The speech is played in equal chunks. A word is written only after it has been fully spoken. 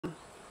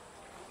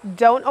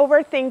Don't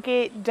overthink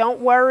it. Don't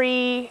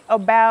worry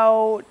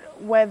about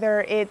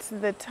whether it's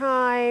the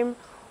time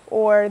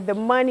or the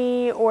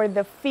money or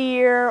the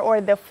fear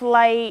or the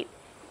flight.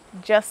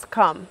 Just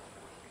come.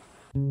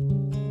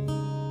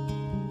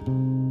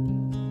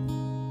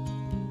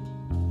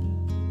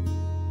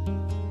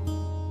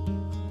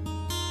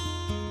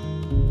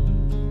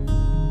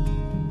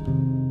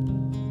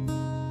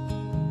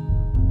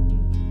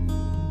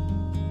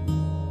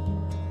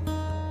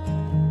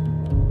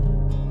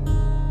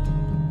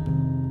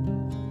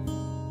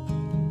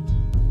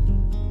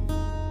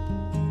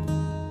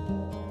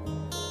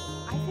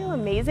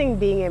 Amazing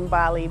being in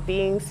Bali,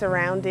 being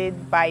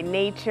surrounded by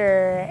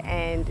nature,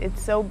 and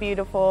it's so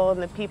beautiful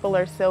and the people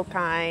are so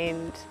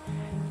kind.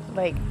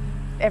 Like,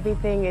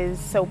 everything is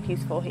so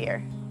peaceful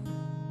here.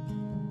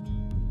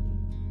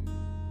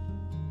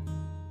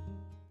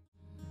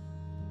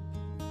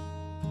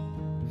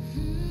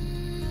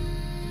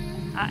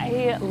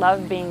 I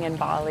love being in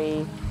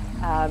Bali.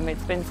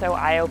 It's been so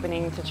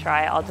eye-opening to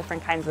try all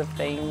different kinds of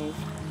things.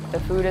 The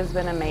food has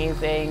been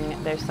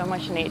amazing, there's so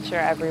much nature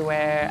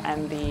everywhere,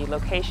 and the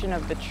location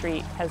of the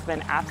retreat has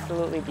been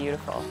absolutely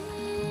beautiful.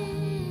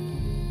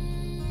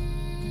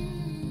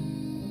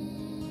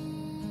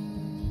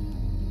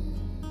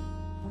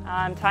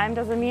 Time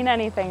doesn't mean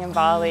anything in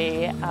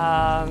Bali.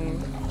 I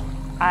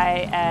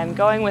am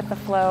going with the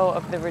flow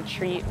of the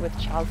retreat with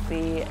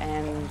Chelsea,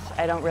 and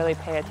I don't really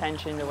pay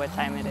attention to what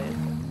time it is.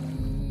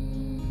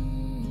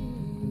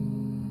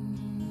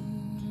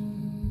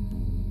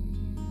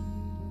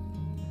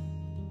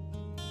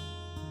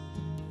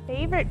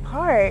 Favorite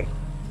part?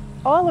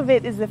 All of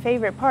it is the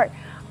favorite part.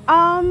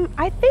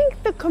 I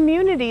think the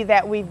community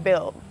that we've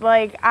built.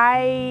 Like,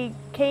 I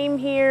came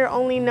here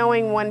only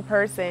knowing one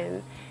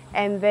person,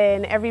 and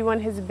then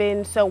everyone has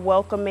been so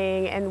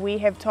welcoming, and we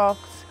have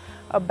talked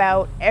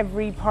about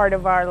every part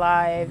of our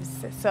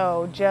lives.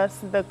 So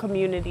just the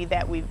community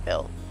that we've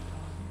built.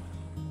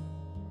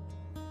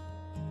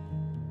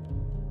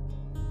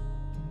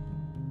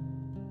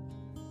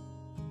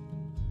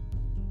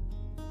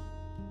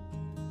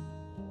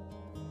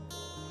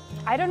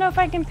 I don't know if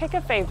I can pick a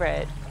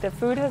favorite. The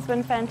food has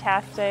been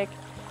fantastic.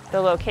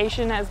 The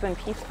location has been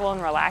peaceful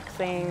and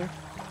relaxing.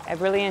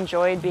 I've really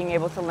enjoyed being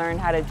able to learn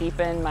how to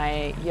deepen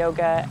my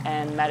yoga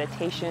and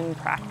meditation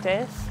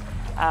practice.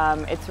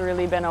 It's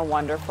really been a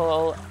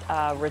wonderful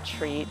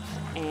retreat,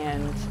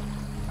 and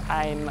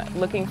I'm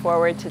looking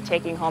forward to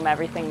taking home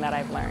everything that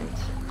I've learned.